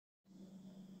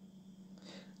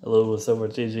Hello, Silver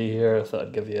JJ here. I thought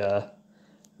I'd give you a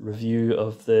review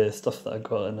of the stuff that I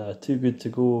got in a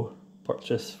Toogoodtogo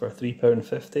purchase for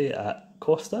 £3.50 at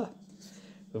Costa.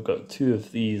 We've got two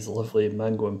of these lovely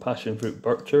mango and passion fruit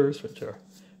birchers, which are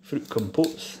fruit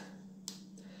compotes.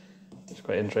 It's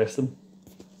quite interesting.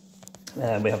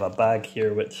 And we have a bag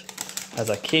here which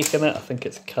has a cake in it. I think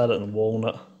it's carrot and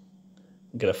walnut.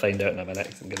 I'm going to find out in a minute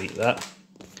because I'm going to eat that.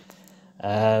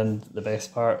 And the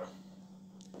best part,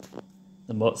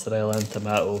 the mozzarella and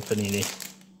tomato panini.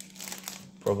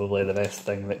 Probably the best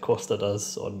thing that Costa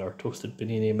does on their toasted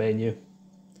panini menu.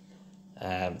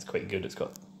 It's quite good. It's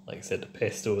got, like I said, the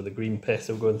pesto, the green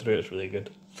pesto going through it. It's really good.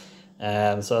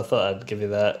 So I thought I'd give you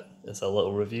that as a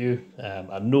little review.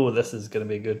 I know this is going to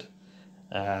be good,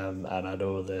 and I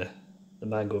know the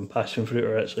mango and passion fruit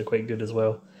are actually quite good as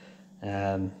well.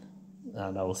 And I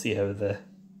will see how the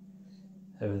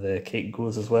cake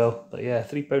goes as well. But yeah,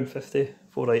 £3.50,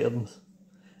 4 items.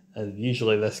 And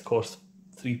usually this costs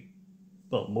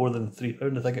more than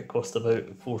 £3. I think it cost about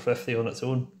 £4.50 on its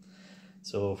own.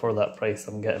 So for that price,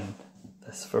 I'm getting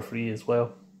this for free as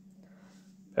well.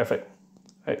 Perfect.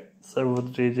 Right, Silver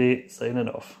JJ signing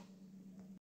off.